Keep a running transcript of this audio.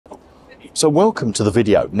So welcome to the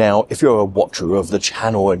video. Now, if you're a watcher of the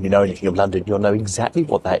channel and you know anything of London, you'll know exactly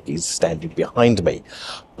what that is standing behind me.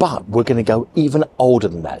 But we're going to go even older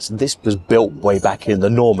than that. So this was built way back in the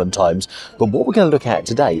Norman times. But what we're going to look at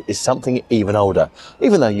today is something even older,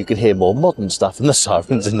 even though you can hear more modern stuff and the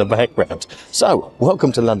sirens in the background. So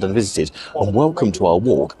welcome to London Visited and welcome to our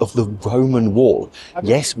walk of the Roman Wall.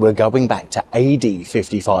 Yes, we're going back to AD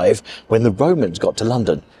 55 when the Romans got to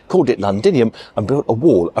London, called it Londinium, and built a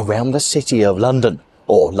wall around the city of London,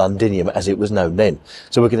 or Londinium as it was known then.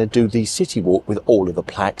 So we're going to do the city walk with all of the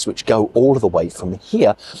plaques which go all of the way from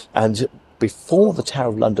here. And before the Tower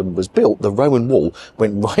of London was built, the Roman wall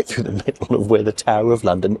went right through the middle of where the Tower of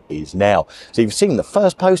London is now. So you've seen the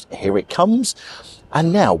first post, here it comes.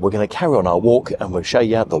 And now we're going to carry on our walk and we'll show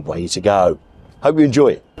you the way to go. Hope you enjoy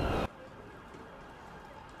it.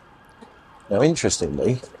 Now,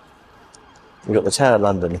 interestingly, we've got the Tower of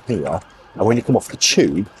London here, and when you come off the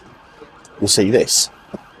tube, you'll see this.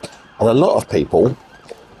 And a lot of people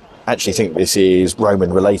actually think this is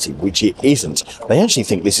Roman related, which it isn't. They actually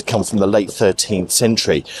think this has come from the late 13th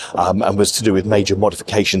century and was to do with major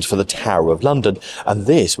modifications for the Tower of London. And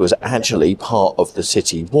this was actually part of the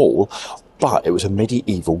city wall, but it was a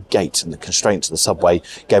medieval gate, and the constraints of the subway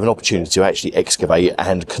gave an opportunity to actually excavate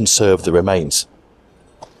and conserve the remains.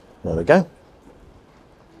 There we go.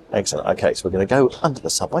 Excellent. Okay, so we're going to go under the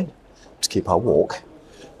subway to keep our walk.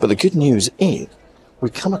 But the good news is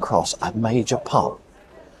we've come across a major part.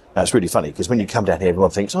 Now, it's really funny because when you come down here, everyone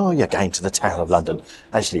thinks, oh, you're going to the Tower of London.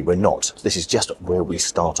 Actually, we're not. This is just where we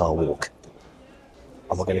start our walk.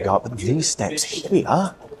 And we're going to go up these steps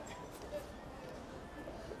here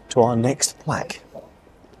to our next plaque,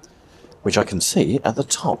 which I can see at the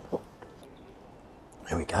top.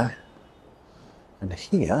 There we go. And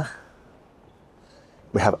here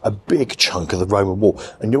we have a big chunk of the Roman wall.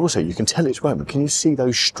 And also, you can tell it's Roman. Can you see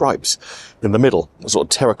those stripes in the middle? Sort of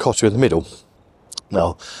terracotta in the middle.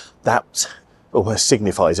 Now, that almost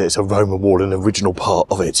signifies it's a Roman wall, an original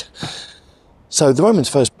part of it. So the Romans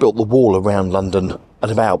first built the wall around London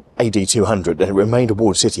at about AD 200, and it remained a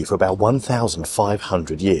walled city for about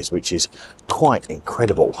 1,500 years, which is quite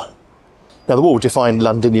incredible. Now, the wall defined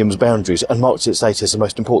Londinium's boundaries and marked its status as the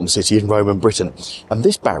most important city in Roman Britain. And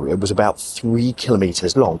this barrier was about 3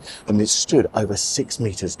 kilometres long, and it stood over 6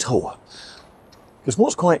 metres tall. Because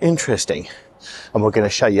what's quite interesting, and we're going to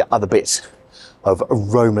show you other bits of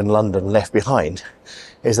Roman London left behind,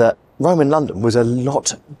 is that Roman London was a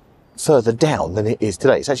lot further down than it is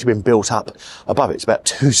today. It's actually been built up above it. It's about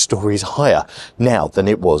 2 stories higher now than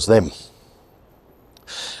it was then.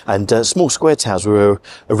 And small square towers were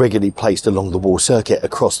irregularly placed along the wall circuit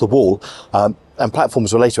across the wall, and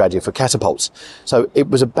platforms were later added for catapults. So it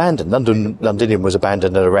was abandoned. Londinium was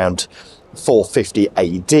abandoned at around 450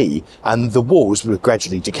 AD, and the walls were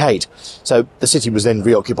gradually decayed. So the city was then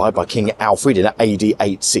reoccupied by King Alfred in AD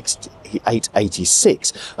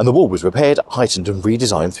 886, and the wall was repaired, heightened and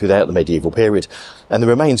redesigned throughout the medieval period. And the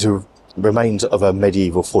remains of a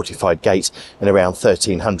medieval fortified gate in around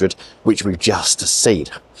 1300, which we've just seen.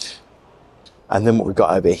 And then what we've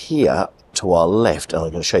got over here to our left, and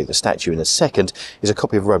I'm going to show you the statue in a second, is a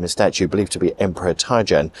copy of a Roman statue believed to be Emperor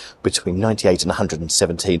Trajan between 98 and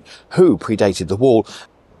 117, who predated the wall.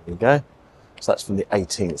 There you go. So that's from the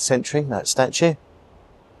 18th century, that statue.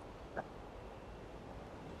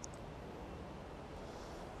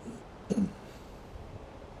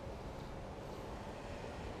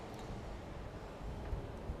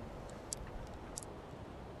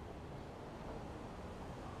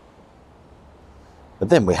 But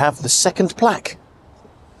then we have the second plaque.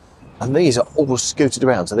 And these are all scooted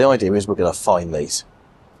around. So the idea is we're going to find these.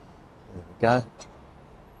 There we go.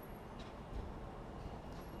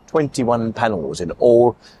 21 panels in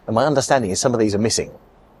all. And my understanding is some of these are missing.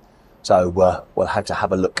 So we'll have to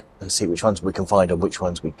have a look and see which ones we can find and which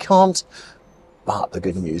ones we can't. But the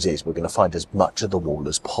good news is we're going to find as much of the wall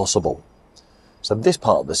as possible. So this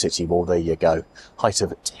part of the city wall, there you go. Height of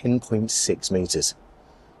 10.6 metres.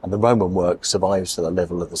 And the Roman work survives to the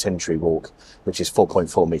level of the Century Walk, which is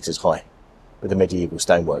 4.4 metres high, with the medieval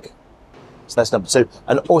stonework. So that's number 2.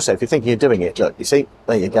 And also, if you're thinking of doing it, look, you see,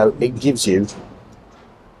 there you go. It gives you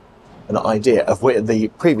an idea of where the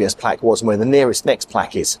previous plaque was and where the nearest next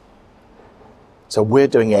plaque is. So we're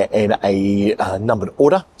doing it in a numbered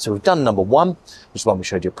order. So we've done number 1, which is one we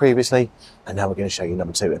showed you previously, and now we're going to show you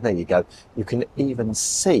number 2. And there you go. You can even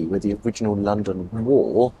see where the original London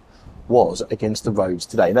Wall was against the roads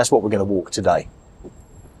today, and that's what we're going to walk today.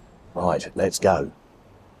 Right, let's go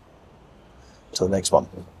to the next one,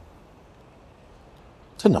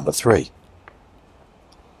 to number 3.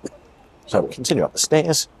 So we'll continue up the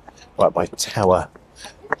stairs right by Tower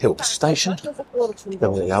Hill Station.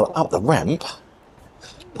 Then we go up the ramp,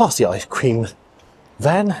 past the ice cream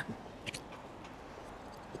van.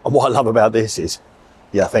 And what I love about this is,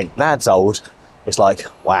 yeah, I think that's old. It's like,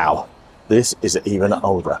 wow, this is even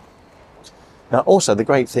older. Now, also the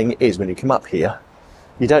great thing is when you come up here,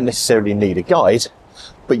 you don't necessarily need a guide,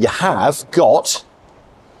 but you have got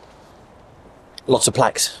lots of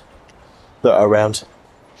plaques that are around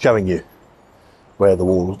showing you where the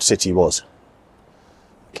walled city was.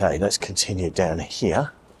 Okay, let's continue down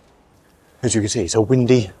here. As you can see, it's a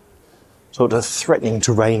windy, sort of threatening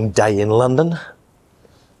to rain day in London.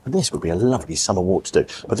 And this would be a lovely summer walk to do.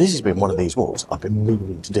 But this has been one of these walks I've been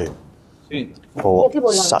meaning to do for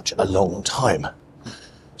such a long time.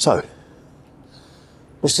 So,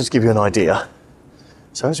 let's just give you an idea.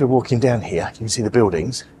 So as we're walking down here, you can see the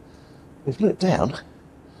buildings. If you look down,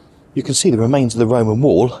 you can see the remains of the Roman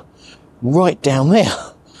wall right down there.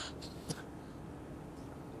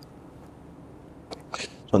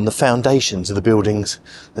 And the foundations of the buildings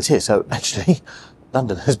that's here. So actually,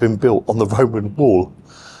 London has been built on the Roman wall.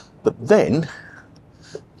 But then,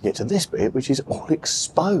 you get to this bit, which is all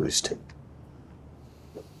exposed.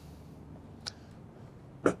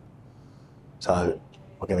 So,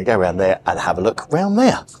 we're going to go around there and have a look around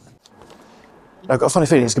there. I've got a funny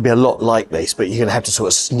feeling it's going to be a lot like this, but you're going to have to sort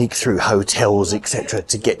of sneak through hotels, etc.,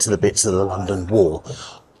 to get to the bits of the London Wall.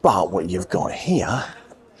 But what you've got here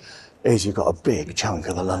is you've got a big chunk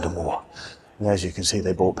of the London Wall. And as you can see,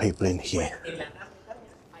 they brought people in here.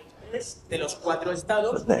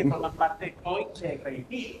 But then,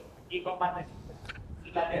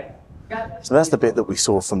 so that's the bit that we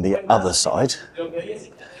saw from the other side.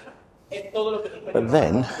 But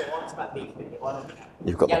then,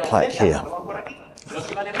 you've got the plaque here.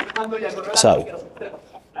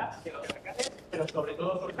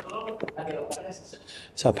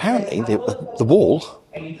 So apparently the wall,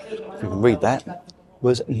 if you can read that,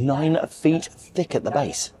 was 9 feet thick at the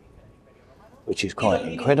base, which is quite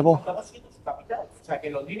incredible.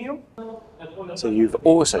 So you've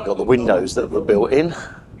also got the windows that were built in,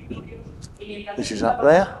 which is up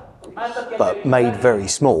there, but made very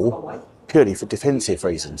small, purely for defensive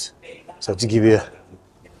reasons. So to give you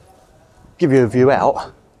a view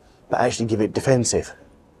out, but actually give it defensive.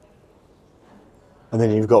 And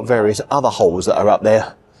then you've got various other holes that are up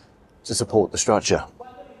there to support the structure.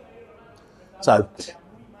 So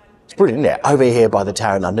it's brilliant, isn't it? Over here by the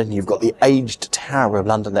Tower of London, you've got the aged Tower of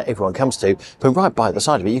London that everyone comes to, but right by the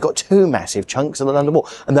side of it, you've got 2 massive chunks of the London Wall.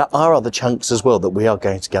 And there are other chunks as well that we are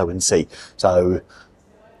going to go and see. So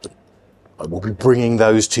I will be bringing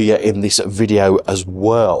those to you in this video as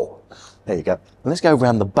well. There you go. And let's go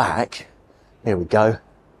around the back. Here we go.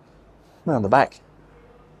 Around the back.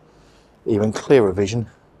 Even clearer vision.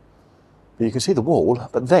 But you can see the wall,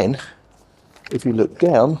 but then if you look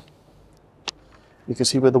down, you can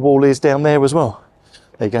see where the wall is down there as well.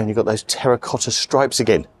 There you go, and you've got those terracotta stripes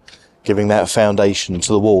again, giving that foundation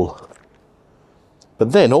to the wall.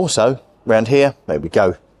 But then also, round here, there we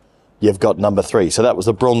go, you've got number 3. So that was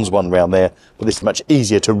the bronze one round there, but this is much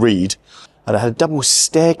easier to read. And it had a double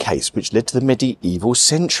staircase which led to the medieval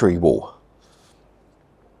sentry wall.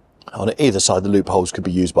 On either side, the loopholes could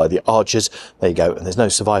be used by the archers. There you go, and there's no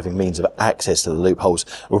surviving means of access to the loopholes.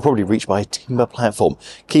 We're probably reached by a timber platform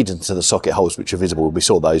keyed into the socket holes which are visible. We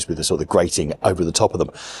saw those with the sort of grating over the top of them.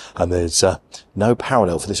 And there's no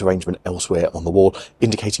parallel for this arrangement elsewhere on the wall,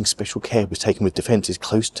 indicating special care was taken with defences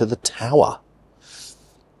close to the tower.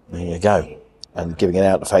 There you go. And giving it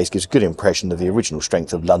out the face gives a good impression of the original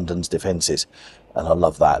strength of London's defences. And I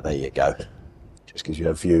love that. There you go. Just gives you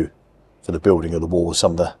a view for the building of the wall,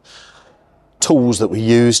 some of the tools that we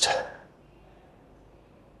used.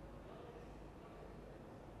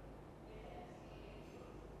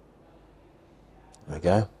 There we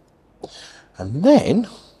go. And then,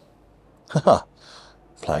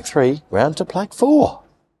 plaque 3, round to plaque 4.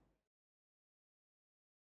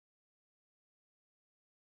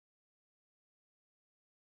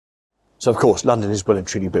 So of course, London is well and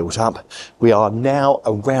truly built up. We are now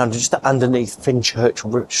around just underneath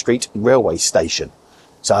Fenchurch Street railway station.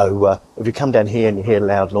 So if you come down here and you hear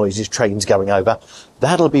loud noises, trains going over,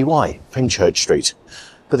 that'll be why, Fenchurch Street.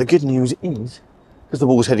 But the good news is, because the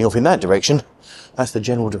wall's heading off in that direction, that's the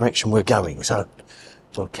general direction we're going. So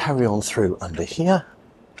we'll carry on through under here.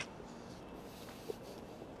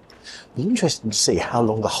 Be interesting to see how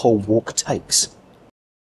long the whole walk takes.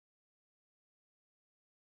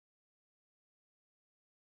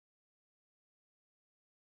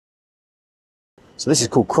 So this is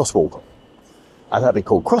called Crosswall. And that'd be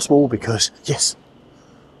called Crosswall because, yes,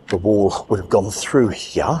 the wall would have gone through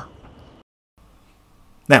here.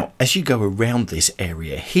 Now, as you go around this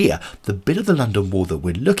area here, the bit of the London Wall that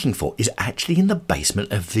we're looking for is actually in the basement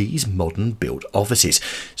of these modern built offices.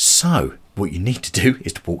 So what you need to do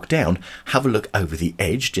is to walk down, have a look over the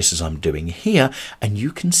edge, just as I'm doing here, and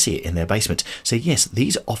you can see it in their basement. So yes,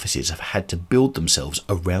 these offices have had to build themselves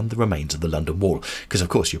around the remains of the London Wall, because of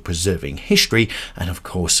course you're preserving history, and of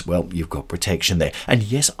course, well, you've got protection there. And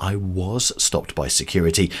yes, I was stopped by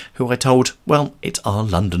security, who I told, well, it's our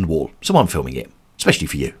London Wall, so I'm filming it, especially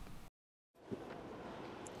for you.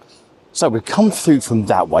 So we've come through from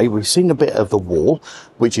that way. We've seen a bit of the wall,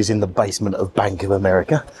 which is in the basement of Bank of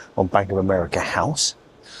America, on Bank of America House.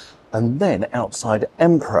 And then outside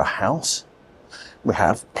Emperor House, we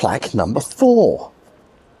have plaque number 4.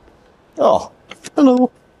 Oh,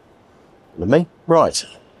 hello. Look at me. Right.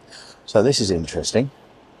 So this is interesting.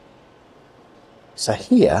 So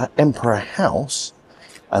here, Emperor House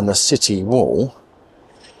and the city wall.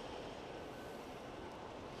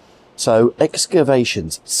 So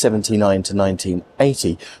excavations 79 to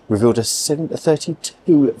 1980 revealed a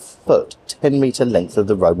 32-foot, 10-metre length of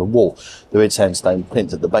the Roman wall. The red sandstone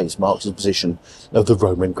plinth at the base marks the position of the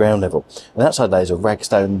Roman ground level. And outside layers of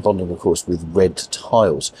ragstone bonding, of course, with red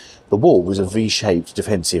tiles. The wall was a V-shaped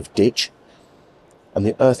defensive ditch, and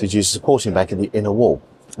the earth was used as a supporting back in the inner wall.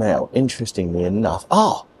 Now, interestingly enough,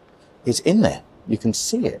 it's in there. You can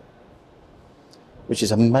see it, which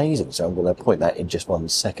is amazing. So I'm going to point that in just 1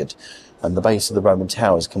 second. And the base of the Roman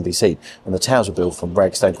towers can be seen. And the towers were built from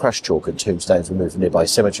ragstone, crushed chalk and tombstones removed from nearby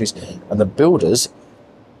cemeteries. And the builders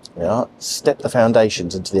stepped the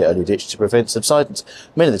foundations into the early ditch to prevent subsidence.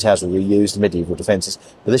 Many of the towers were reused in medieval defences,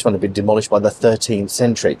 but this one had been demolished by the 13th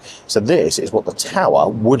century. So this is what the tower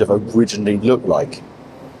would have originally looked like.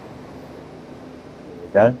 There we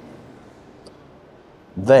go.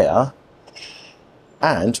 There.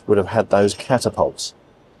 And would have had those catapults.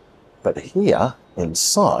 But here,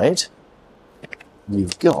 inside,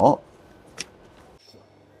 you've got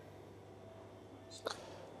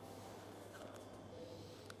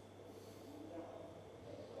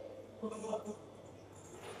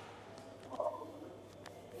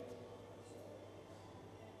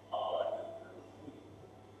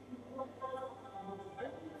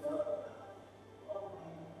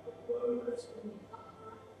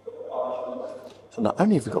so not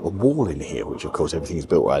only have we got the wall in here, which of course everything is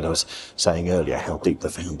built right, I was saying earlier how deep the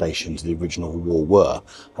foundations of the original wall were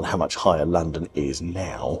and how much higher London is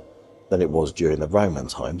now than it was during the Roman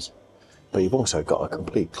times. But you've also got a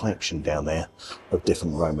complete collection down there of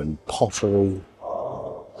different Roman pottery,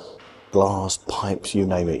 glass, pipes, you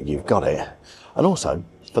name it, you've got it. And also,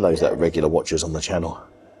 for those that are regular watchers on the channel,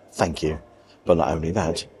 thank you. But not only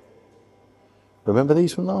that, remember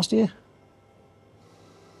these from last year?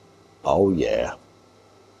 Oh yeah.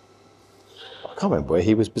 I can't remember where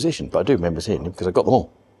he was positioned, but I do remember seeing him because I got them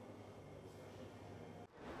all.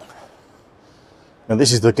 And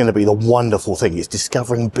this is going to be the wonderful thing, is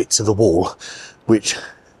discovering bits of the wall, which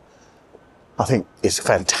I think is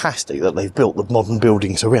fantastic that they've built the modern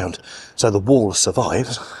buildings around. So the wall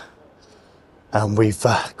survives, and we've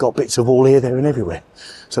got bits of wall here, there and everywhere.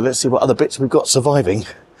 So let's see what other bits we've got surviving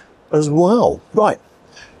as well. Right,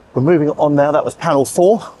 we're moving on now. That was panel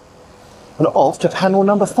 4. And off to panel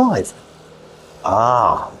number 5.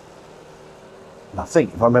 And I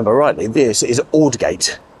think, if I remember rightly, this is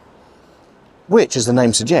Aldgate, which, as the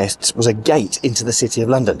name suggests, was a gate into the City of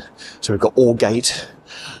London. So we've got Aldgate,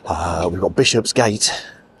 we've got Bishopsgate,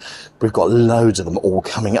 we've got loads of them all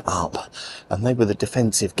coming up. And they were the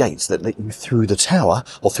defensive gates that let you through the tower,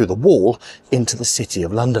 or through the wall, into the City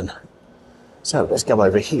of London. So let's go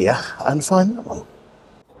over here and find that one.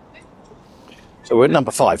 So we're at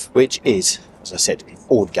number 5, which is, as I said,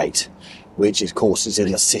 Aldgate, which of course is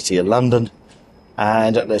in the City of London.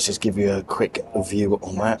 And let's just give you a quick view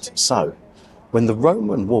on that. So, when the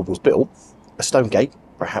Roman wall was built, a stone gate,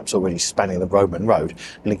 perhaps already spanning the Roman road,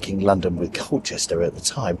 linking London with Colchester at the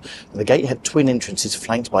time. The gate had twin entrances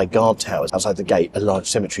flanked by guard towers. Outside the gate, a large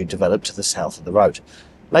cemetery developed to the south of the road.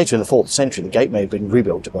 Later in the 4th century, the gate may have been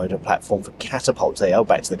rebuilt to provide a platform for catapults. They are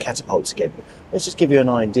back to the catapults again. Let's just give you an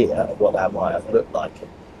idea of what that might have looked like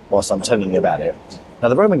whilst I'm telling you about it. Now,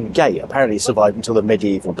 the Roman gate apparently survived until the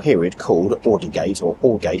medieval period, called Aldgate or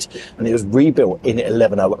Aldgate, and it was rebuilt in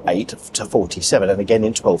 1108 to 47 and again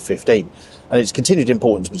in 1215. And its continued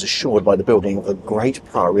importance was assured by the building of the Great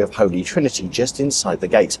Priory of Holy Trinity just inside the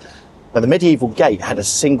gate. Now, the medieval gate had a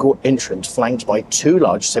single entrance flanked by 2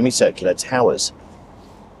 large semicircular towers.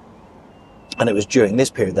 And it was during this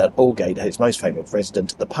period that Aldgate had its most famous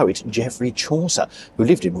resident, the poet Geoffrey Chaucer, who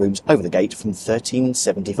lived in rooms over the gate from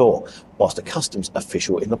 1374, whilst a customs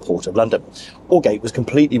official in the Port of London. Aldgate was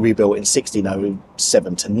completely rebuilt in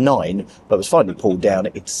 1607-9, but was finally pulled down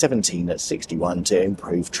in 1761 to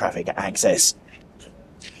improve traffic access.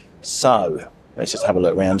 So, let's just have a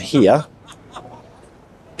look around here.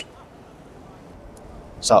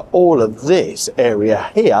 So all of this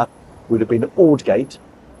area here would have been Aldgate,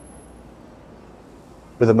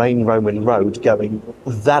 with the main Roman road going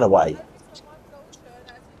that way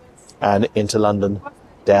and into London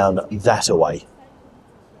down that way.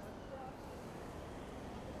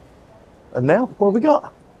 And now, what have we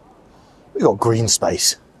got? We've got green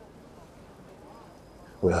space.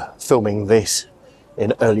 We're filming this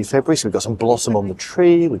in early February, so we've got some blossom on the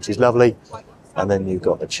tree, which is lovely. And then you've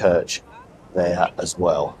got the church there as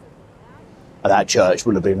well. And that church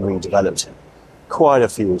will have been redeveloped quite a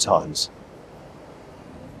few times.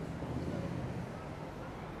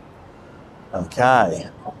 Okay,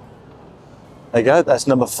 there you go, that's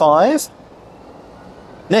number 5.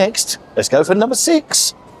 Next, let's go for number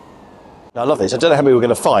 6. Now, I love this. I don't know how many we're going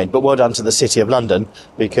to find, but well done to the City of London,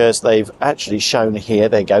 because they've actually shown here,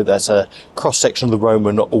 there you go, that's a cross-section of the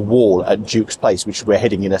Roman wall at Duke's Place, which we're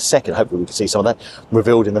heading in a second. Hopefully we can see some of that,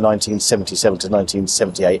 revealed in the 1977 to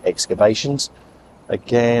 1978 excavations.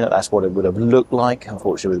 Again, that's what it would have looked like,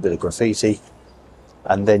 unfortunately with a bit of graffiti.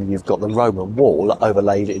 And then you've got the Roman wall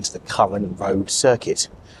overlaid into the current road circuit.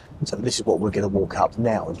 So this is what we're going to walk up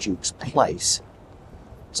now at Duke's Place.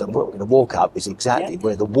 So what we're going to walk up is exactly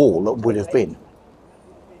where the wall would have been.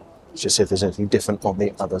 Let's just see if there's anything different on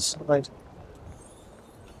the other side.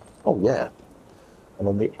 Oh yeah. And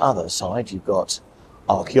on the other side you've got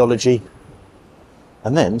archaeology.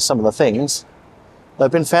 And then some of the things that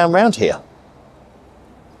have been found around here.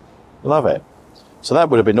 Love it. So that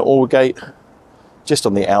would have been Aldgate, just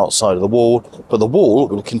on the outside of the wall, but the wall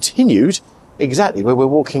will have continued exactly where we're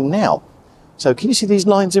walking now. So can you see these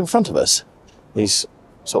lines in front of us? These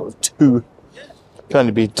sort of two can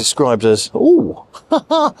only be described as, oh,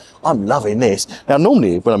 I'm loving this. Now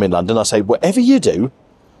normally when I'm in London I say, whatever you do,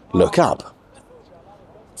 look up.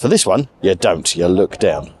 For this one, you don't, you look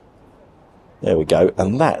down. There we go,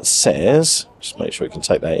 and that says, just make sure we can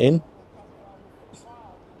take that in,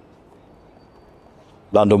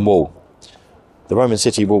 London Wall. The Roman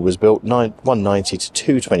city wall was built 190 to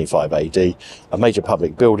 225 AD, a major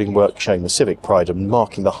public building work showing the civic pride and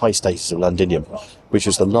marking the high status of Londinium, which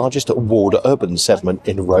was the largest walled urban settlement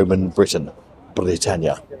in Roman Britain,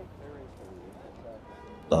 Britannia.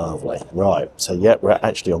 Lovely. Right, so yeah, we're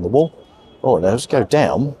actually on the wall. Oh, now let's go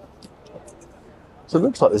down. So it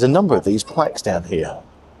looks like there's a number of these plaques down here.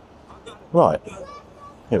 Right,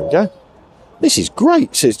 here we go. This is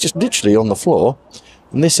great, so it's just literally on the floor.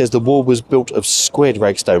 And this says the wall was built of squared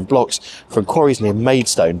ragstone blocks from quarries near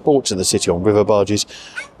Maidstone, brought to the city on river barges.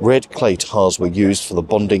 Red clay tiles were used for the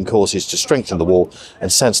bonding courses to strengthen the wall,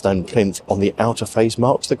 and sandstone plinth on the outer face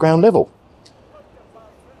marks the ground level.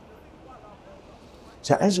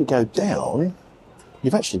 So as we go down,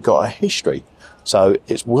 you've actually got a history. So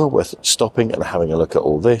it's well worth stopping and having a look at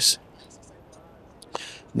all this.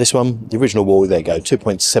 This one, the original wall, there you go,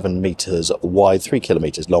 2.7 metres wide, 3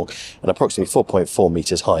 kilometres long, and approximately 4.4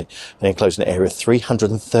 metres high, and enclosed an area of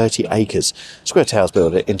 330 acres. Square towers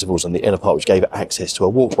built at intervals on the inner part, which gave access to a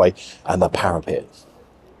walkway and the parapet.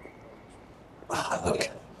 Look,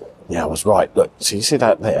 yeah, I was right. Look, so you see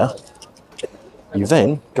that there? You've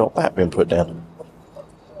then got that being put down.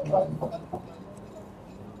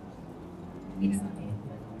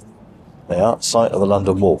 There, site of the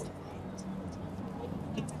London Wall.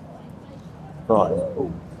 Right.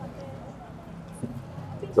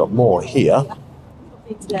 Got more here.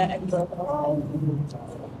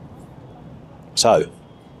 So,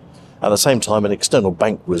 at the same time, an external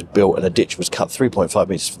bank was built and a ditch was cut 3.5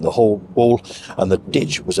 metres from the whole wall, and the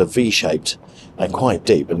ditch was a V-shaped and quite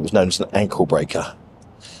deep, and it was known as an ankle breaker.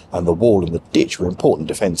 And the wall and the ditch were important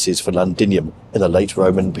defences for Londinium in the late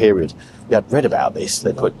Roman period. We had read about this,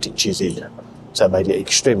 they put ditches in, so it made it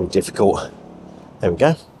extremely difficult. There we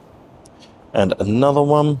go. And another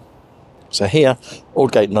one. So here,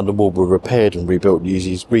 Aldgate and London Wall were repaired and rebuilt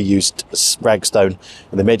using reused ragstone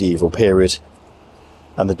in the medieval period.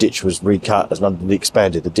 and the ditch was recut. As London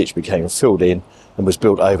expanded, the ditch became filled in and was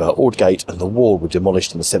built over. Aldgate and the wall were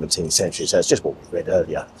demolished in the 17th century. So it's just what we read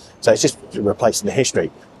earlier. So it's just replacing the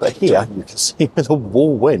history. But here you can see where the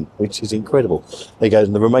wall went, which is incredible. There you go.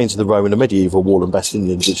 And the remains of the Roman and medieval wall and bastion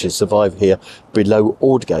ditches survive here below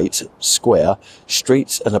Aldgate Square,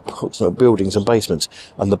 streets and approximate buildings and basements.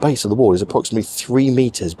 And the base of the wall is approximately 3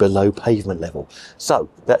 metres below pavement level. So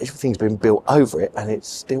that everything's been built over it and it's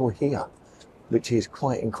still here, which is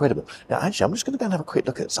quite incredible. Now, actually, I'm just going to go and have a quick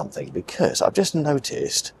look at something, because I've just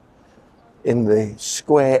noticed in the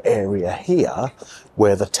square area here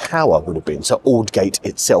where the tower would have been, so Aldgate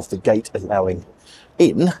itself, the gate allowing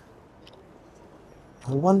in,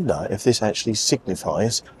 I wonder if this actually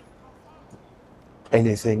signifies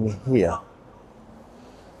anything here,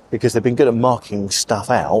 because they've been good at marking stuff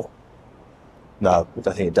out. No, I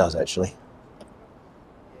don't think it does, actually.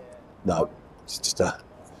 No, it's just a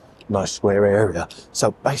nice square area.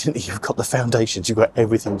 So basically you've got the foundations, you've got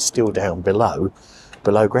everything still down below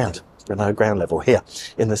ground level here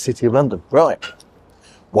in the City of London. Right,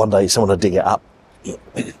 one day someone will dig it up,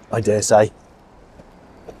 I dare say.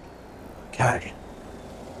 Okay.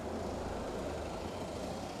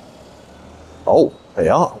 Oh, they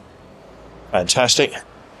are. Fantastic.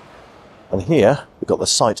 And here we've got the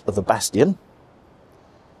site of the bastion,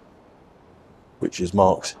 which is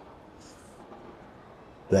marked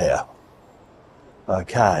there.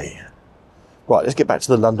 Okay. Right, let's get back to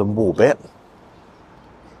the London Wall bit.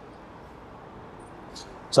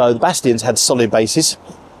 So the bastions had solid bases.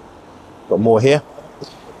 Got more here.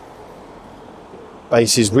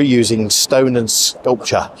 Bases reusing stone and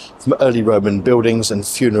sculpture from early Roman buildings and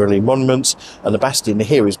funerary monuments. And the bastion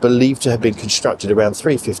here is believed to have been constructed around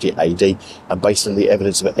 350 AD and based on the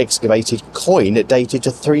evidence of an excavated coin dated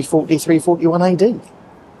to 341 AD.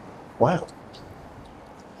 Wow.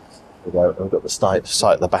 We've got the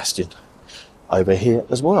site of the bastion over here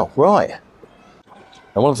as well. Right.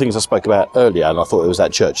 And one of the things I spoke about earlier, and I thought it was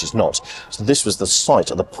that church, it's not. So this was the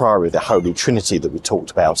site of the Priory of the Holy Trinity that we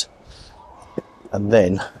talked about. And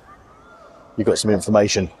then you've got some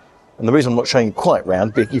information. And the reason I'm not showing you quite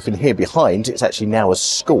round, but you can hear behind, it's actually now a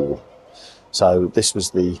school. So this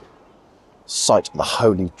was the site of the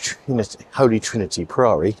Holy Trinity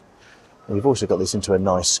Priory. And you've also got this into a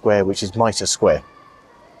nice square, which is Mitre Square.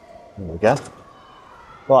 There we go.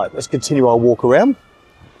 Right, let's continue our walk around.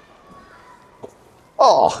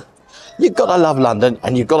 Oh, you've got to love London,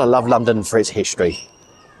 and you've got to love London for its history.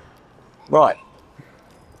 Right.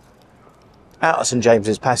 Out of St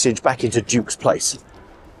James's Passage, back into Duke's Place.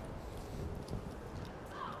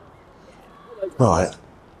 Right.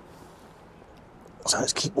 So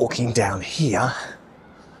let's keep walking down here.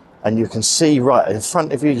 And you can see right in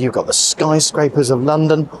front of you, you've got the skyscrapers of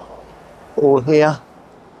London, all here.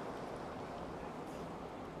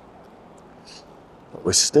 But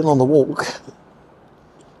we're still on the walk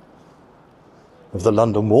of the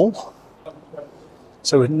London Wall.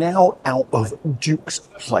 So we're now out of Duke's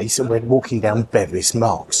Place and we're walking down Bevis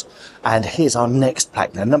Marks. And here's our next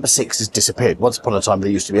plaque. Now, number 6 has disappeared. Once upon a time, there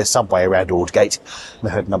used to be a subway around Aldgate. We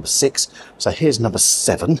heard number 6. So here's number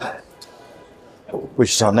 7, which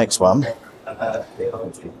is our next one. And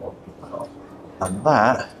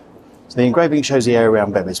that, so the engraving shows the area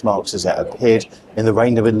around Bevis Marks as it appeared in the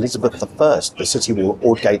reign of Elizabeth I. The city wall,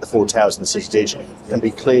 Aldgate, the 4 towers and the city ditch can be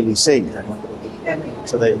clearly seen.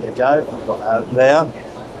 So there you go, I've got out there.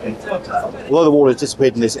 Although the wall has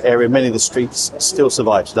disappeared in this area, many of the streets still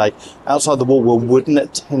survive today. Outside the wall were wooden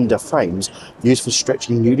tender frames used for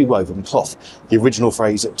stretching newly woven cloth. The original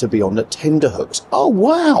phrase to be on tender hooks. Oh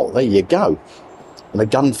wow, there you go. And a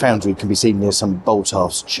gun foundry can be seen near St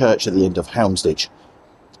Boltaph's Church at the end of Houndsditch.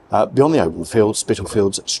 Beyond the open fields,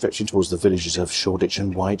 Spitalfields stretching towards the villages of Shoreditch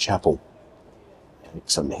and Whitechapel.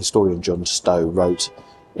 Some historian John Stowe wrote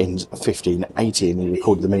in 1580, and he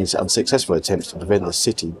recorded the many unsuccessful attempts to prevent the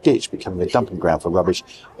city ditch becoming a dumping ground for rubbish,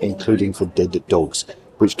 including for dead dogs,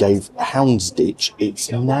 which gave Houndsditch its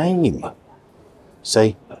name.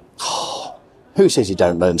 See? Who says you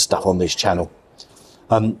don't learn stuff on this channel?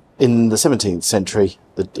 In the 17th century,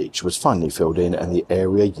 the ditch was finally filled in and the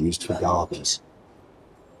area used for gardens.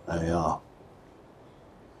 There we are.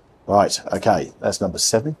 Right, okay, that's number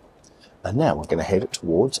 7. And now we're going to head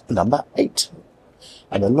towards number 8.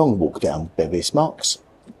 And a long walk down Bevis Marks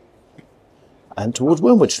and towards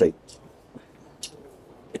Wilmwood Street.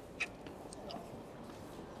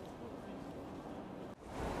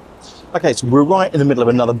 Okay, so we're right in the middle of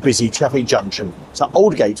another busy traffic junction. So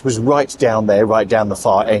Aldgate was right down there, right down the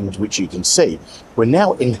far end, which you can see. We're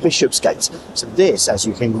now in Bishopsgate. So this, as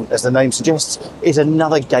the name suggests, is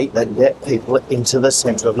another gate that gets people into the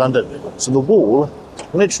centre of London. So the wall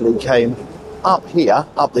literally came up here,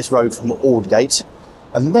 up this road from Aldgate,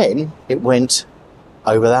 and then it went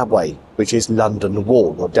over that way, which is London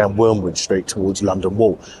Wall, or down Wormwood Street towards London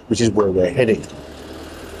Wall, which is where we're heading.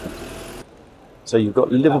 So you've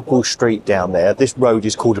got Liverpool Street down there. This road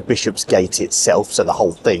is called Bishopsgate itself, so the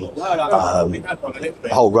whole thing, the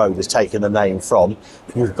whole road has taken the name from.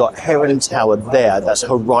 You've got Heron Tower there, that's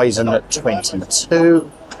Horizon at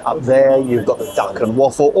 22. Up there you've got the Duck and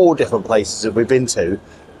Waffle, all different places that we've been to.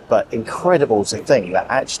 But incredible to think that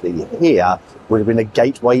actually here would have been a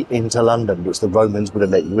gateway into London, which the Romans would have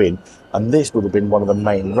let you in. And this would have been one of the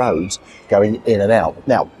main roads going in and out.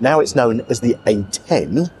 Now it's known as the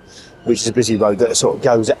A10, which is a busy road that sort of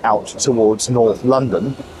goes out towards North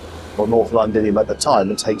London, or North Londinium at the time,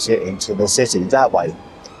 and takes you into the city that way.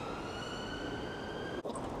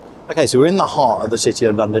 Okay, so we're in the heart of the City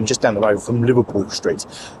of London, just down the road from Liverpool Street.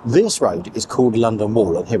 This road is called London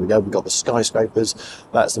Wall, and here we go, we've got the skyscrapers.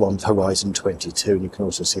 That's the one with Horizon 22, and you can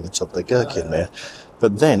also see the top of the Gherkin there.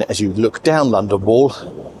 But then, as you look down London Wall,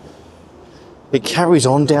 it carries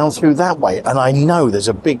on down through that way, and I know there's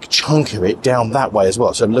a big chunk of it down that way as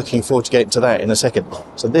well, so looking forward to getting to that in a second.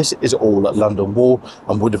 So this is all at London Wall,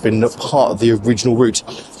 and would have been part of the original route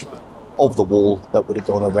of the wall that would have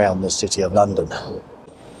gone around the City of London.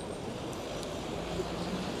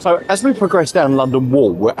 So as we progress down London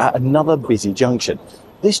Wall, we're at another busy junction.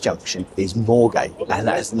 This junction is Moorgate, and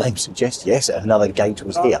as the name suggests, yes, another gate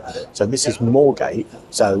was here. So this is Moorgate,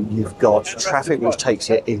 so you've got traffic which takes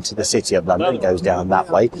you into the City of London, it goes down that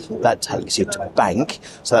way, that takes you to Bank,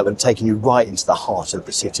 so that would have taken you right into the heart of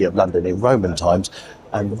the City of London in Roman times,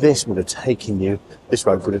 and this would have taken you, this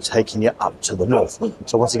road would have taken you up to the north.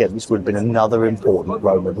 So once again, this would have been another important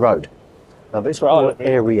Roman road. Now this whole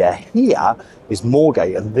area here is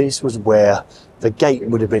Moorgate, and this was where the gate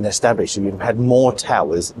would have been established, and you'd have had more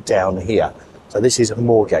towers down here. So this is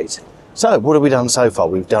Moorgate. So what have we done so far?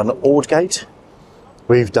 We've done Aldgate,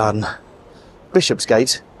 we've done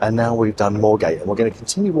Bishopsgate, and now we've done Moorgate. And we're going to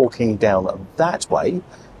continue walking down that way,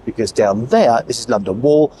 because down there, this is London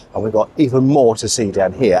Wall, and we've got even more to see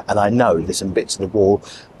down here. And I know there's some bits of the wall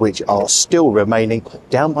which are still remaining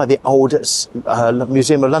down by the old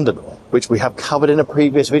Museum of London, which we have covered in a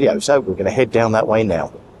previous video. So we're going to head down that way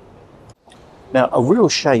now. Now, a real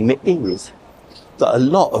shame it is that a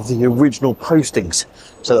lot of the original postings,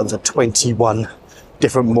 so that was the 21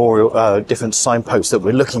 different memorial, different signposts that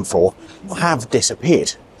we're looking for, have disappeared,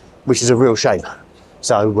 which is a real shame.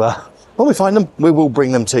 So when we find them, we will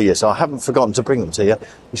bring them to you. So I haven't forgotten to bring them to you.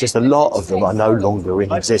 It's just a lot of them are no longer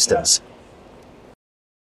in existence.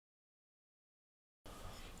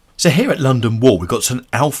 So here at London Wall, we've got St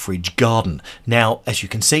Alfred's Garden. Now, as you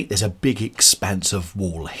can see, there's a big expanse of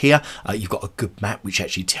wall here. You've got a good map which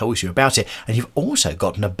actually tells you about it. And you've also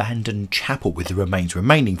got an abandoned chapel with the remains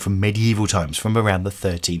remaining from medieval times, from around the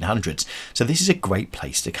 1300s. So this is a great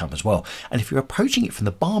place to come as well. And if you're approaching it from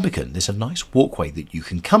the Barbican, there's a nice walkway that you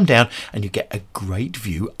can come down, and you get a great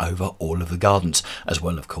view over all of the gardens, as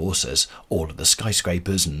well, of course, as all of the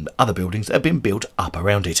skyscrapers and other buildings that have been built up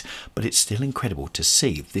around it. But it's still incredible to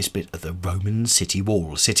see this bit of the Roman city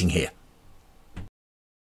wall sitting here.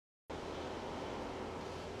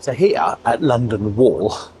 So here at London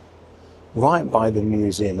Wall, right by the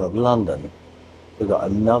Museum of London, we've got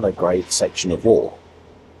another great section of wall.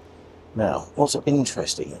 Now, what's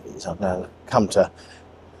interesting is I've now come to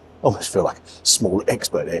almost feel like a small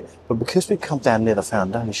expert here, but because we've come down near the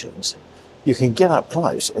foundations, you can get up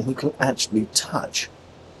close and you can actually touch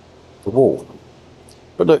the wall.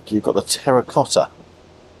 But look, you've got the terracotta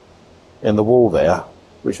in the wall there,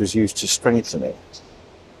 which was used to strengthen it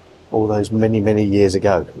all those many, many years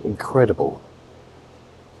ago. Incredible.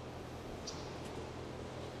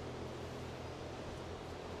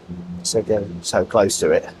 So getting so close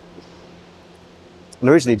to it. And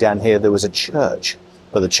originally down here there was a church,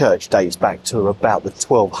 but the church dates back to about the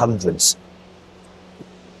 1200s.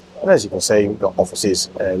 And as you can see, we've got offices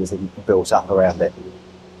and everything built up around it.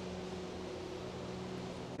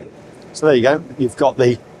 So there you go, you've got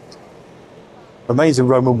the amazing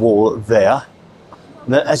Roman wall there.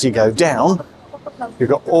 And then as you go down, you've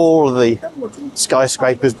got all of the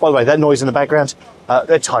skyscrapers. By the way, that noise in the background,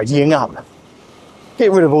 they're tidying up.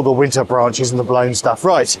 Get rid of all the winter branches and the blown stuff.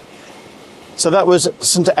 Right, so that was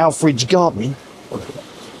St Alfred's Garden.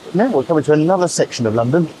 Now we're coming to another section of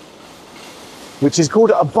London, which is called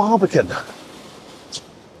a Barbican,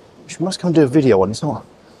 which we must come do a video on. It's not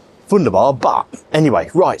wunderbar, but anyway,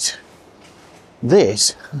 right.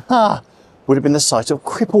 This would have been the site of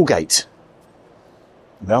Cripplegate.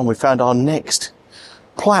 Now we found our next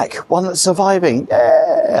plaque, one that's surviving.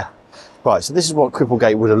 Yeah. Right, so this is what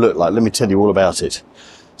Cripplegate would have looked like. Let me tell you all about it.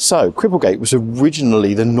 So, Cripplegate was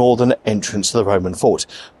originally the northern entrance to the Roman fort,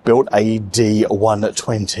 built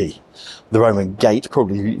AD120. The Roman gate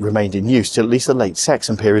probably remained in use till at least the late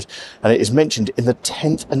Saxon period, and it is mentioned in the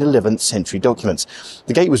 10th and 11th century documents.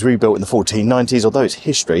 The gate was rebuilt in the 1490s, although its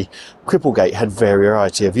history, Cripplegate had a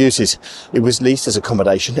variety of uses. It was leased as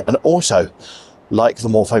accommodation, and also, like the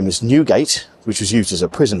more famous Newgate, which was used as a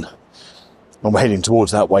prison. And we're heading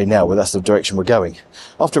towards that way now, where that's the direction we're going.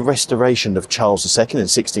 After restoration of Charles II in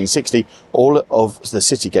 1660, all of the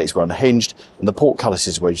city gates were unhinged and the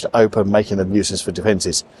portcullises were open, making them useless for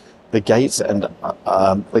defences. The gates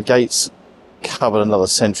covered another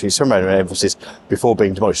century, ceremonial emphasis before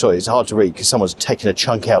being demolished. Sorry, it's hard to read because someone's taken a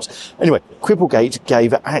chunk out. Anyway, Cripplegate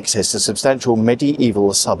gave access to a substantial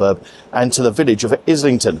medieval suburb and to the village of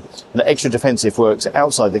Islington. And extra defensive works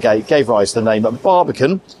outside the gate gave rise to the name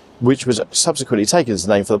Barbican, which was subsequently taken as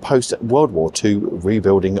the name for the post-World War II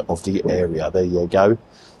rebuilding of the area. There you go.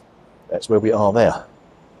 That's where we are there.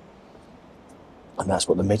 And that's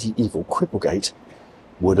what the medieval Cripplegate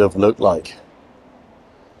would have looked like.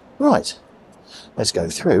 Right, let's go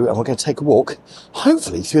through and we're going to take a walk,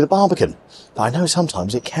 hopefully through the Barbican. But I know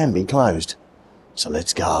sometimes it can be closed. So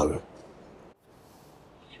let's go.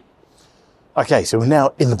 Okay, so we're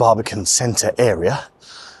now in the Barbican Centre area.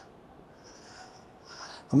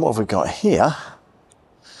 And what have we got here?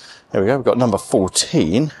 There we go, we've got number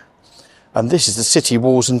 14. And this is the city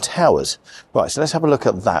walls and towers. Right, so let's have a look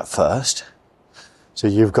at that first. So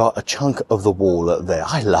you've got a chunk of the wall there.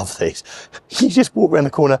 I love this. You just walk around the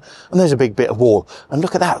corner and there's a big bit of wall. And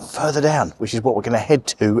look at that further down, which is what we're going to head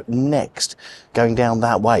to next. Going down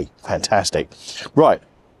that way. Fantastic. Right,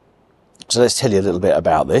 so let's tell you a little bit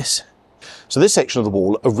about this. So this section of the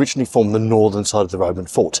wall originally formed the northern side of the Roman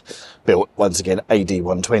fort, built once again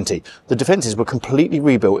AD120. The defences were completely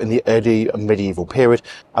rebuilt in the early medieval period,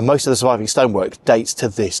 and most of the surviving stonework dates to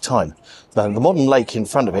this time. Now, the modern lake in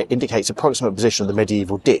front of it indicates the approximate position of the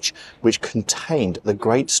medieval ditch, which contained the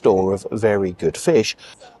great store of very good fish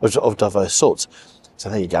of diverse sorts. So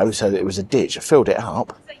there you go, so it was a ditch, filled it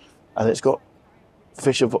up, and it's got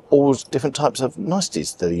fish of all different types of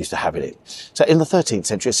niceties that they used to have in it. So in the 13th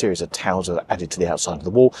century, a series of towers were added to the outside of the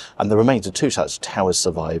wall, and the remains of two such towers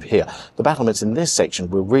survive here. The battlements in this section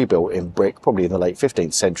were rebuilt in brick, probably in the late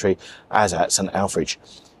 15th century, as at St Alfred.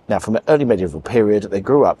 Now, from an early medieval period, they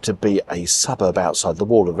grew up to be a suburb outside the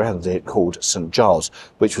wall around it called St Giles,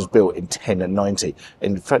 which was built in 1090.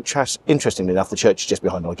 In fact, interestingly enough, the church is just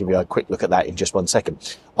behind. I'll give you a quick look at that in just one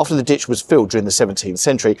second. After the ditch was filled during the 17th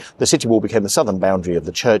century, the city wall became the southern boundary of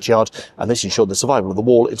the churchyard, and this ensured the survival of the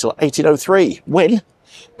wall until 1803, when,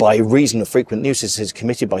 by reason of frequent nuisances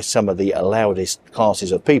committed by some of the loudest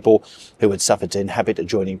classes of people who had suffered to inhabit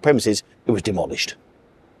adjoining premises, it was demolished.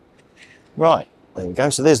 Right. There we go,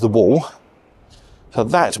 so there's the wall. So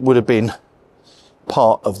that would have been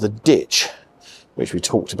part of the ditch, which we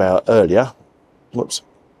talked about earlier. Whoops.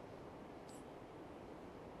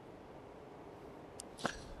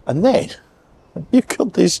 And then you've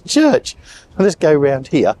got this church. So let's go around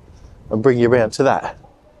here and bring you around to that.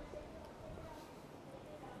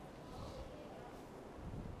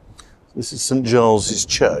 This is St Giles'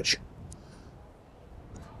 church.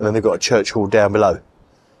 And then they've got a church hall down below,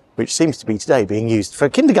 which seems to be today being used for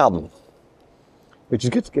kindergarten, which is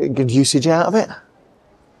good to get good usage out of it.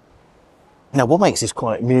 Now, what makes this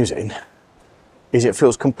quite amusing is it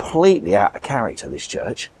feels completely out of character, this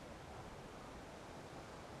church,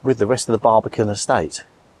 with the rest of the Barbican estate,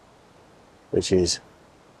 which is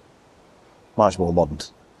much more modern.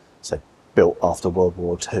 So, built after World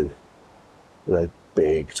War II, with those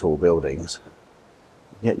big, tall buildings.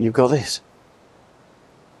 Yet you've got this.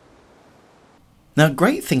 Now, a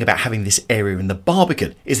great thing about having this area in the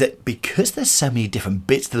Barbican is that because there's so many different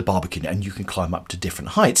bits to the Barbican and you can climb up to different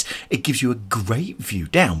heights, it gives you a great view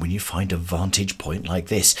down when you find a vantage point like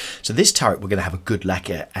this. So this turret we're going to have a good look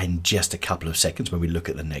at in just a couple of seconds when we look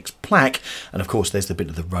at the next plaque. And of course, there's the bit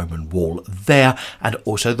of the Roman wall there and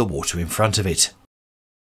also the water in front of it.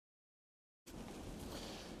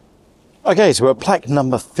 Okay, so we're at plaque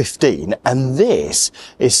number 15, and this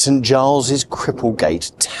is St Giles'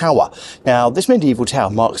 Cripplegate Tower. Now, this medieval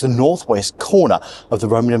tower marks the northwest corner of the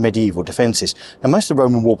Roman and medieval defences. Now, most of the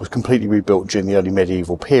Roman wall was completely rebuilt during the early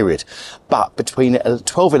medieval period, but between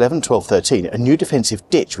 1211 and 1213, a new defensive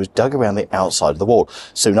ditch was dug around the outside of the wall.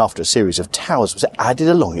 Soon after, a series of towers was added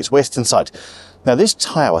along its western side. Now this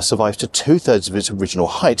tower survives to 2/3 of its original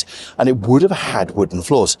height, and it would have had wooden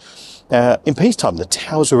floors. In peacetime, the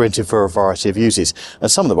towers were rented for a variety of uses,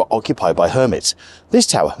 and some of them were occupied by hermits. This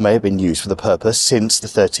tower may have been used for the purpose since the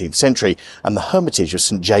 13th century, and the hermitage of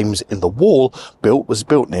St James in the Wall was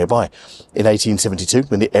built nearby. In 1872,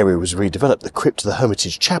 when the area was redeveloped, the crypt of the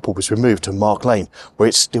Hermitage Chapel was removed to Mark Lane, where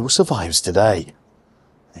it still survives today.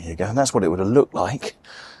 There you go, and that's what it would have looked like.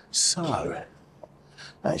 So,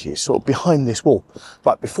 actually, it's sort of behind this wall.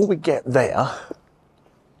 But before we get there,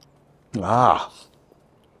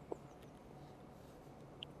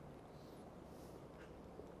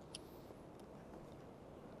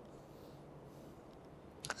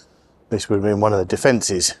 this would have been one of the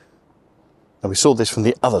defences. And we saw this from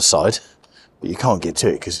the other side, but you can't get to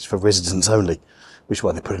it because it's for residents only, which is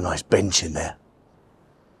why they put a nice bench in there.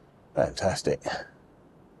 Fantastic.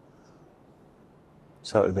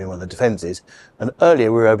 So it would have been one of the defences. And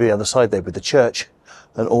earlier we were over the other side there with the church,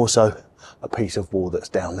 and also a piece of wall that's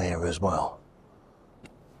down there as well.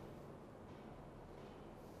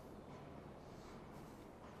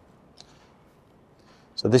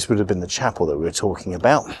 So this would have been the chapel that we were talking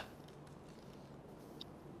about.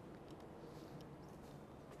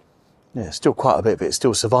 Yeah, still quite a bit of it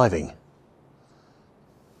still surviving.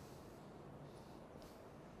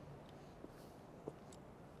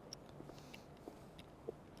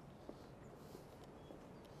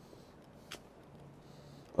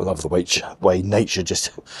 I love the way nature just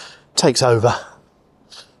takes over.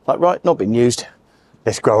 Like, right, not been used,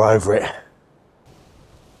 let's grow over it.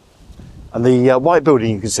 And the white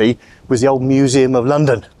building you can see was the old Museum of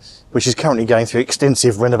London, which is currently going through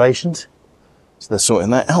extensive renovations. So they're sorting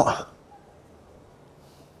that out.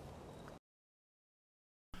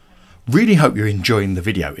 Really hope you're enjoying the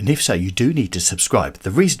video, and if so, you do need to subscribe.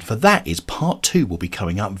 The reason for that is part 2 will be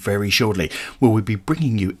coming up very shortly, where we'll be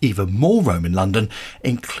bringing you even more Roman London,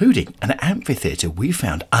 including an amphitheatre we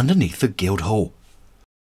found underneath the Guildhall.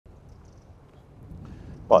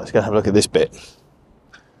 Right, let's go and have a look at this bit.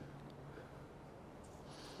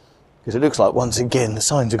 Because it looks like once again the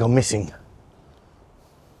signs have gone missing.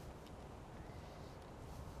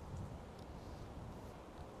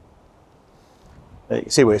 You can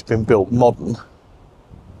see where it's been built modern.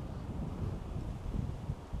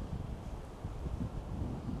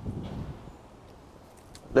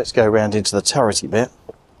 Let's go around into the turrety bit.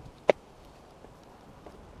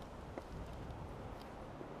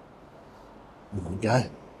 There we go.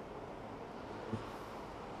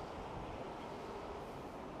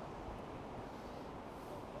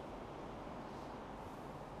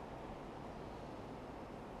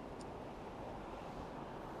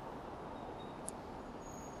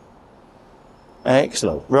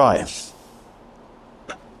 Excellent, right.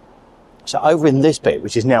 So over in this bit,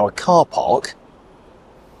 which is now a car park,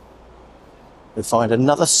 we find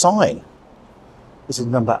another sign. This is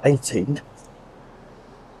number 18.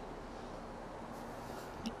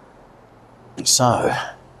 So,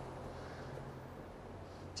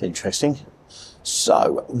 it's interesting.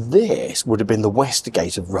 So this would have been the west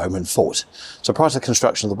gate of Roman fort. So prior to the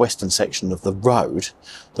construction of the western section of the road,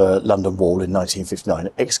 the London Wall in 1959,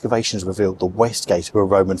 excavations revealed the west gate of a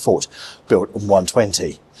Roman fort built in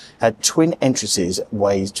 120. Had twin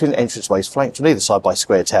entranceways flanked on either side by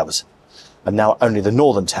square towers. And now only the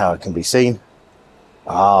northern tower can be seen.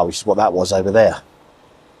 Which is what that was over there.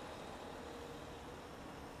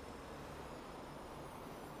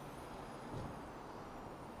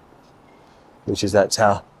 Which is that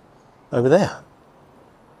tower over there.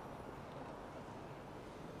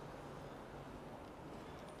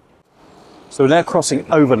 So we're now crossing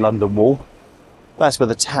over London Wall. That's where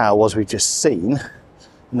the tower was we've just seen.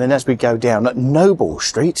 And then as we go down at Noble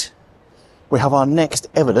Street, we have our next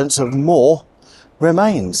evidence of more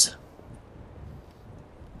remains,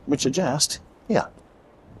 which are just here.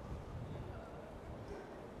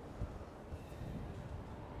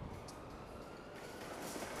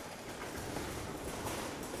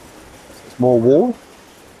 More wall.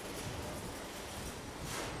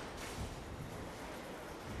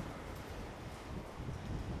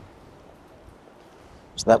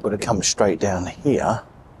 So that would have come straight down here.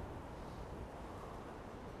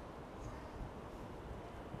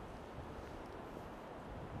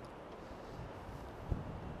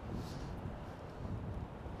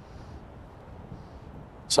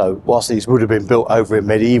 So whilst these would have been built over in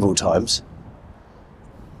medieval times,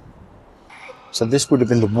 so this would have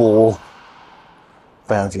been the wall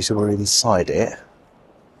boundary, so we're inside it.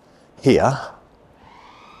 Here,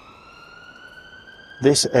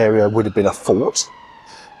 this area would have been a fort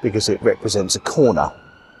because it represents a corner.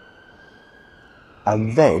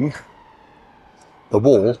 And then the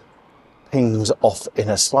wall pings off in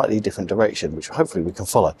a slightly different direction, which hopefully we can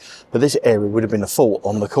follow. But this area would have been a fort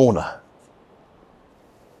on the corner.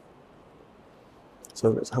 So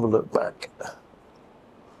let's have a look back.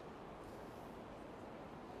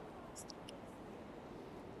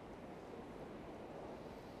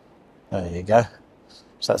 There you go.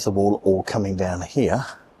 So that's the wall all coming down here.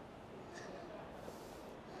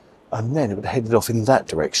 And then it would have headed off in that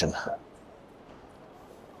direction.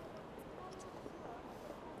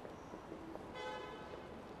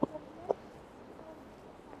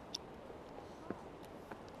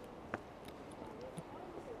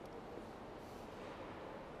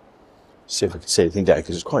 See if I can see anything down,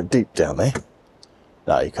 because it's quite deep down there.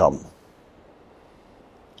 No, you can't.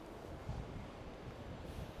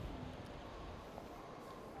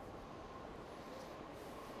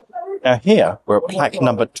 Now here, we're at plaque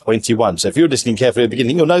number 21. So if you're listening carefully at the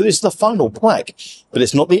beginning, you'll know this is the final plaque. But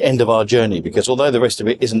it's not the end of our journey, because although the rest of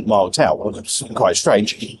it isn't marked out, well, it's quite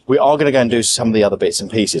strange, we are going to go and do some of the other bits and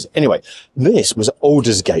pieces. Anyway, this was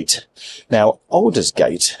Aldersgate. Now,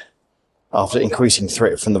 Aldersgate, after increasing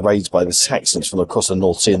threat from the raids by the Saxons from across the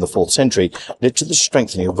North Sea in the 4th century, led to the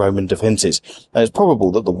strengthening of Roman defences. And it's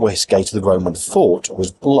probable that the west gate of the Roman fort was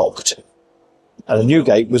blocked, and a new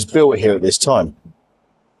gate was built here at this time.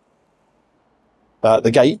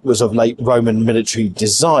 The gate was of late Roman military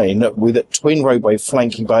design, with a twin roadway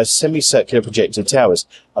flanking by semicircular projected towers,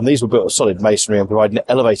 and these were built of solid masonry and provided an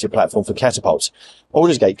elevated platform for catapults.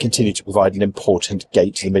 Aldersgate continued to provide an important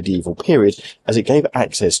gate in the medieval period, as it gave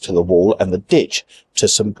access to the wall and the ditch to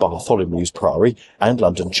St Bartholomew's Priory and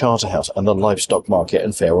London Charterhouse and the livestock market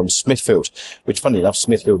and fair on Smithfield, which, funny enough,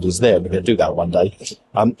 Smithfield is there. We're going to do that one day.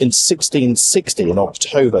 In 1660, in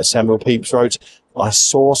October, Samuel Pepys wrote, "I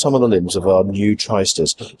saw some of the limbs of our new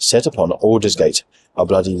tristers set upon Aldersgate. A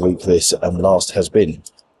bloody week this and last has been.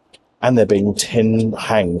 And there being 10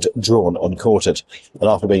 hanged, drawn and quartered. And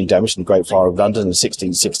after being damaged in the Great Fire of London in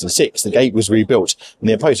 1666, the gate was rebuilt and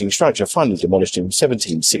the opposing structure finally demolished in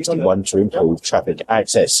 1761 to improve traffic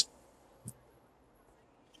access."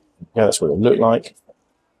 Now that's what it looked like.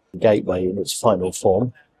 The gateway in its final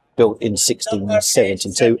form, built in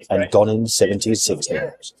 1672 and gone in 1760.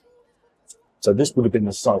 So this would have been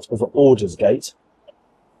the site of Aldersgate.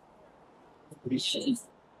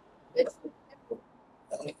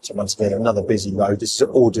 So once again, another busy road. This is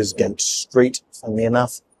Aldersgate Street, funnily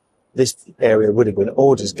enough. This area would have been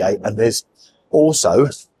Aldersgate, and there's also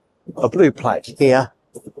a blue plaque here,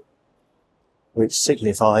 which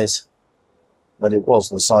signifies that it was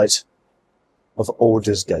the site of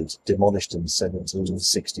Aldersgate, demolished in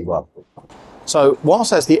 1761. So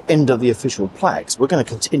whilst that's the end of the official plaques, we're going to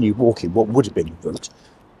continue walking what would have been the route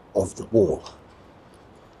of the wall.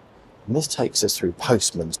 And this takes us through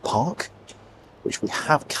Postman's Park, which we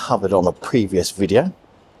have covered on a previous video,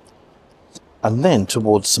 and then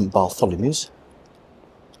towards St Bartholomew's,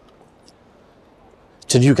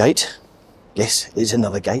 to Newgate. Yes, it's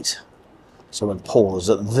another gate. So we'll pause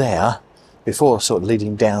there before sort of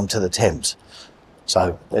leading down to the Thames.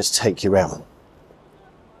 So let's take you around.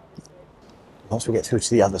 Once we get through to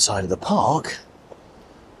the other side of the park,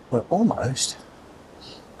 we're almost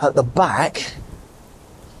at the back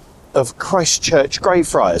of Christchurch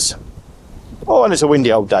Greyfriars. Oh, and it's a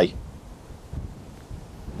windy old day.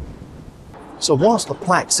 So whilst the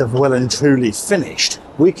plaques have well and truly finished,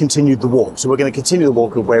 we continued the walk. So we're going to continue the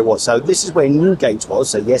walk of where it was. So this is where Newgate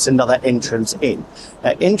was. So yes, another entrance in.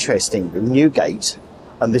 Now, interestingly, Newgate,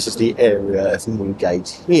 and this is the area of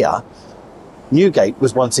Newgate here, Newgate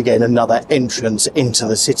was once again another entrance into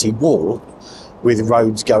the city wall, with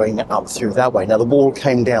roads going up through that way. Now the wall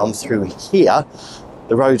came down through here,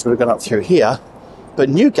 the roads would have gone up through here, but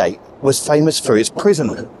Newgate was famous for its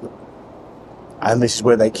prison. And this is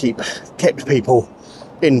where they kept people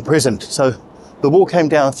in prison. So the wall came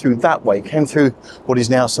down through that way, came through what is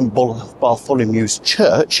now St Bartholomew's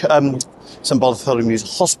Church, St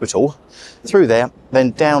Bartholomew's Hospital, through there,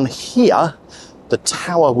 then down here. The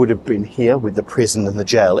tower would have been here with the prison and the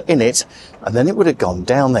jail in it, and then it would have gone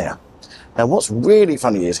down there. Now what's really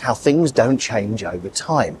funny is how things don't change over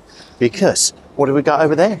time, because what have we got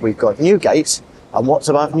over there? We've got Newgate, and what's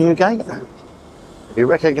above Newgate? If you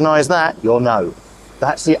recognise that, you'll know.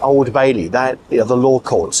 That's the Old Bailey, that are the law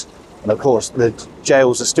courts. And of course the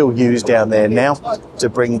jails are still used down there now to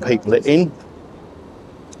bring people in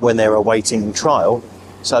when they're awaiting trial.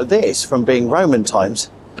 So this, from being Roman times,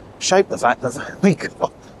 shaped the fact that we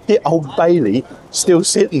got the Old Bailey still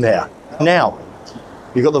sitting there. Now,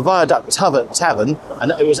 you've got the Viaduct Tavern,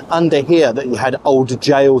 and it was under here that you had old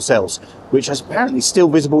jail cells, which is apparently still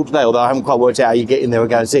visible today, although I haven't quite worked out how you get in there and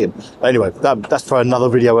go and see them. But anyway, that's for another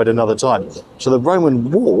video at another time. So the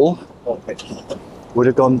Roman wall would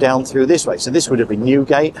have gone down through this way. So this would have been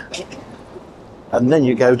Newgate, and then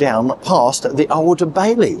you go down past the Old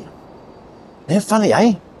Bailey. Yeah, funny,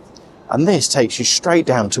 eh? And this takes you straight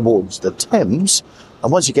down towards the Thames,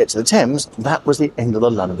 and once you get to the Thames, that was the end of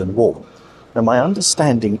the London Wall. Now, my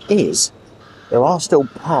understanding is there are still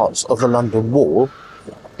parts of the London Wall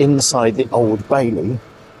inside the Old Bailey,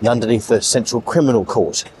 underneath the Central Criminal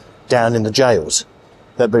Court, down in the jails.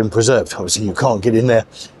 They've been preserved. Obviously, you can't get in there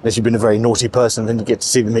unless you've been a very naughty person, then you get to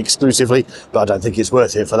see them exclusively, but I don't think it's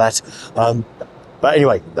worth it for that. But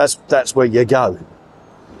anyway, that's where you go.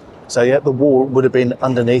 So yeah, the wall would have been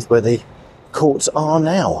underneath where the courts are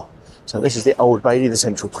now. So this is the Old Bailey, the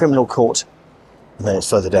Central Criminal Court, and then it's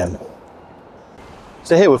further down.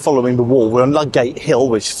 So here we're following the wall. We're on Ludgate Hill,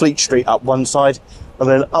 which is Fleet Street up one side, and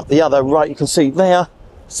then up the other, right, you can see there,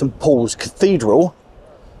 St Paul's Cathedral,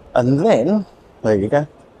 and then, there you go,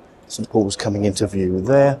 St Paul's coming into view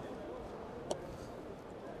there.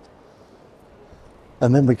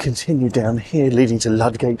 And then we continue down here, leading to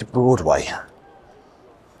Ludgate Broadway.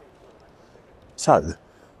 So,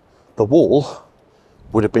 the wall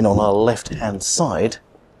would have been on our left-hand side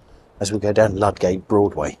as we go down Ludgate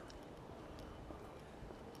Broadway.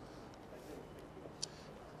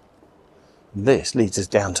 This leads us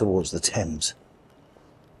down towards the Thames.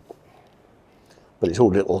 But it's all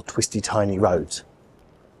little twisty tiny roads.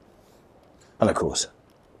 And of course,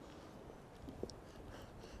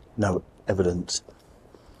 no evidence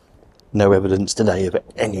today of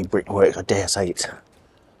any brickwork. I dare say it's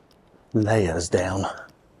layers down.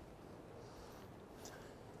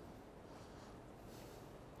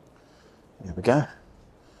 Here we go.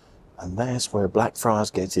 And there's where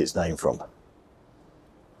Blackfriars gets its name from.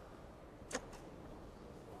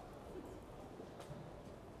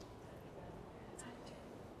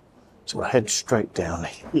 So we'll head straight down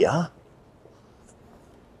here.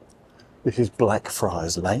 This is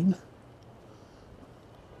Blackfriars Lane.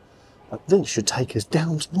 And this should take us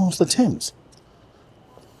down towards the Thames.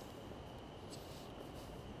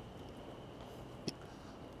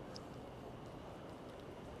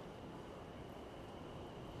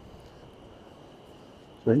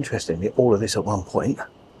 So interestingly, all of this at one point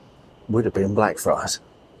would have been Blackfriars.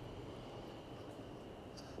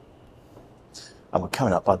 And we're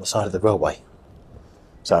coming up by the side of the railway.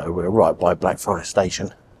 So we're right by Blackfriars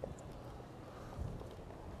Station.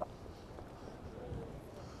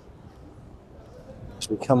 As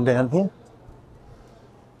we come down here,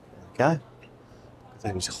 there we go.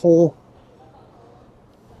 There's Hall.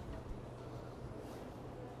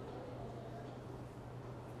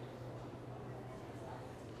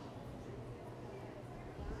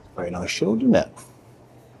 Very nice shield, isn't it?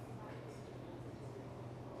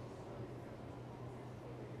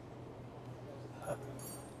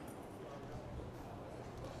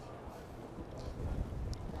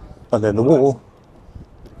 And then the wall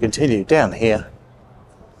continued down here.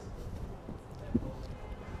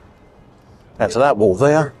 And to that wall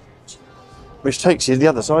there, which takes you to the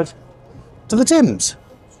other side, to the Thames.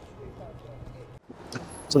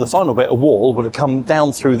 So the final bit of wall would have come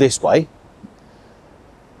down through this way,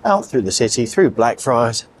 out through the city, through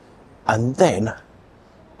Blackfriars, and then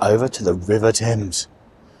over to the River Thames,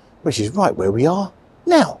 which is right where we are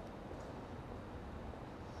now.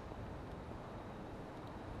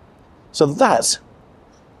 So that's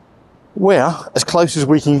where, as close as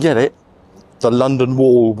we can get it, the London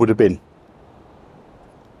Wall would have been.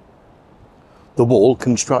 The wall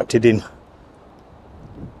constructed in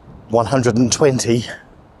 120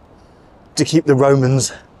 to keep the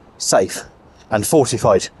Romans safe and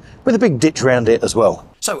fortified, with a big ditch around it as well.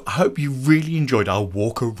 So I hope you really enjoyed our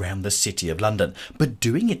walk around the City of London, but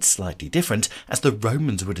doing it slightly different, as the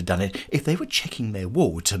Romans would have done it if they were checking their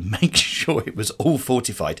wall to make sure it was all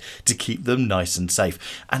fortified to keep them nice and safe.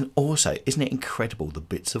 And also, isn't it incredible the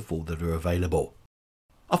bits of wall that are available?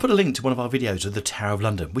 I'll put a link to one of our videos of the Tower of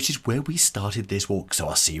London, which is where we started this walk, so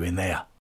I'll see you in there.